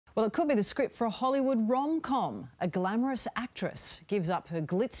Well, it could be the script for a Hollywood rom-com. A glamorous actress gives up her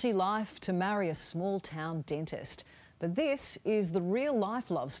glitzy life to marry a small-town dentist. But this is the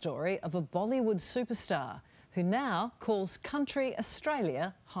real-life love story of a Bollywood superstar who now calls country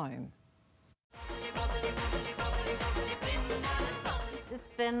Australia home.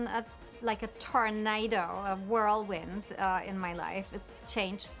 It's been like a tornado, a whirlwind in my life. It's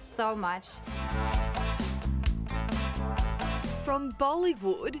changed so much. From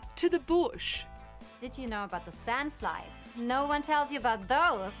Bollywood to the bush. Did you know about the sandflies? No one tells you about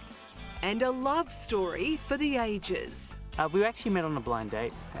those. And a love story for the ages. We actually met on a blind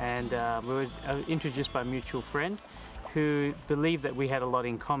date, and we were introduced by a mutual friend who believed that we had a lot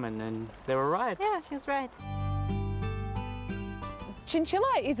in common, and they were right. Yeah, she was right.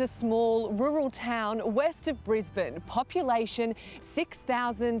 Chinchilla is a small rural town west of Brisbane, population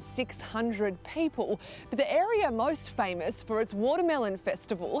 6,600 people. But the area most famous for its watermelon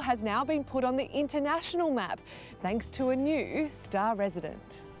festival has now been put on the international map thanks to a new star resident.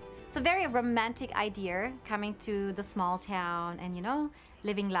 It's a very romantic idea, coming to the small town and, you know,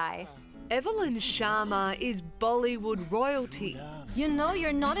 living life. Evelyn Sharma is Bollywood royalty. You know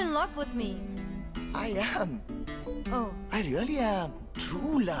you're not in love with me. I am. Oh. I really am.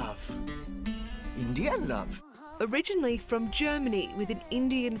 True love. Indian love. Originally from Germany with an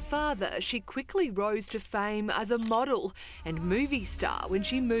Indian father, she quickly rose to fame as a model and movie star when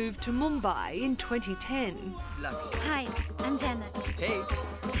she moved to Mumbai in 2010. Hi, I'm Janet. Hey.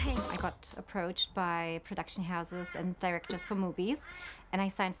 Hey. I got approached by production houses and directors for movies, and I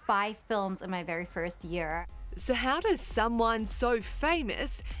signed 5 films in my very first year. So how does someone so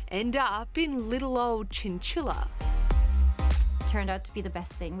famous end up in little old Chinchilla? Turned out to be the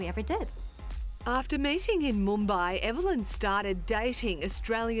best thing we ever did. After meeting in Mumbai, Evelyn started dating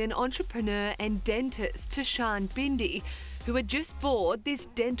Australian entrepreneur and dentist Tishan Bindi, who had just bought this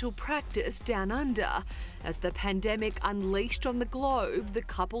dental practice down under. As the pandemic unleashed on the globe, the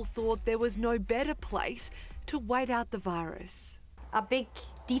couple thought there was no better place to wait out the virus. A big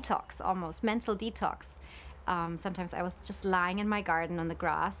detox, almost, mental detox. Sometimes I was just lying in my garden on the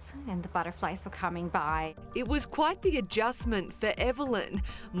grass and the butterflies were coming by. It was quite the adjustment for Evelyn.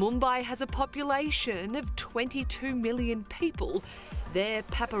 Mumbai has a population of 22 million people. Their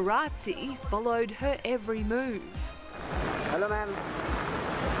paparazzi followed her every move. Hello, ma'am.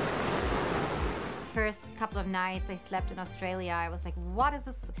 First couple of nights I slept in Australia, I was like, what is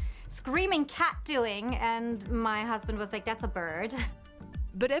this screaming cat doing? And my husband was like, that's a bird.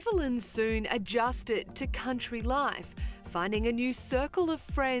 But Evelyn soon adjusted to country life, finding a new circle of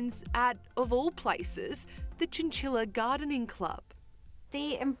friends at, of all places, the Chinchilla Gardening Club.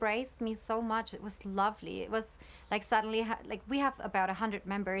 They embraced me so much. It was lovely. It was like suddenly, like we have about 100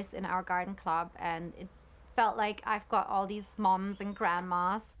 members in our garden club, and it felt like I've got all these moms and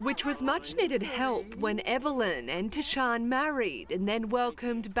grandmas. Which was much needed help when Evelyn and Tishan married and then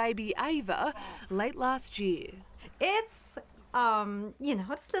welcomed baby Ava late last year. It's you know,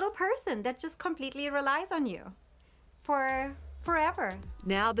 this little person that just completely relies on you for forever.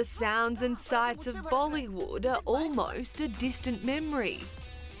 Now the sounds and sights of Bollywood are almost a distant memory.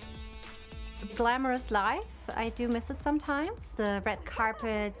 Glamorous life, I do miss it sometimes. The red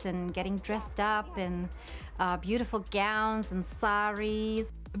carpets and getting dressed up in beautiful gowns and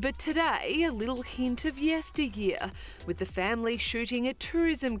saris. But today, a little hint of yesteryear, with the family shooting a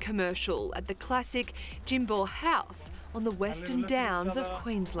tourism commercial at the classic Jimbo House on the Western Downs of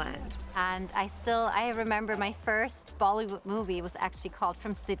Queensland. And I remember my first Bollywood movie was actually called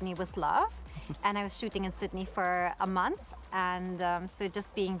From Sydney with Love. And I was shooting in Sydney for a month. And so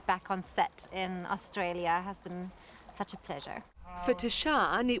just being back on set in Australia has been such a pleasure. For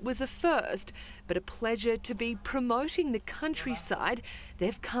Tishan, it was a first, but a pleasure to be promoting the countryside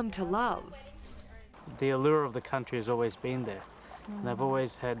they've come to love. The allure of the country has always been there. And I've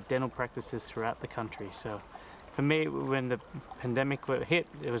always had dental practices throughout the country. So for me, when the pandemic hit,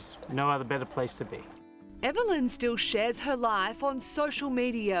 there was no other better place to be. Evelyn still shares her life on social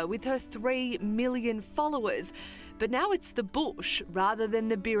media with her 3 million followers, but now it's the bush rather than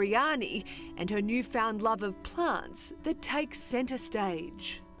the biryani and her newfound love of plants that takes centre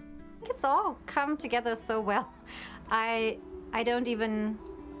stage. It's all come together so well. I don't even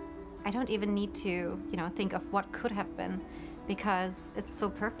need to, you know, think of what could have been, because it's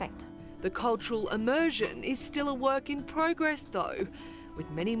so perfect. The cultural immersion is still a work in progress though, with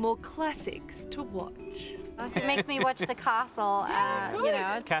many more classics to watch. It makes me watch The Castle, you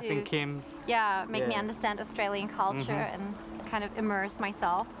know, Kath and Kim. Yeah, make me understand Australian culture and kind of immerse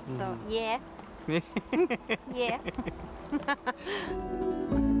myself. So yeah, yeah.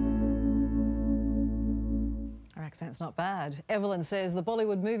 All right. Accent's not bad. Evelyn says the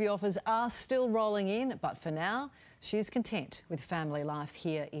Bollywood movie offers are still rolling in, but for now, she's content with family life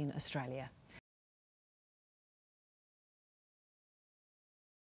here in Australia.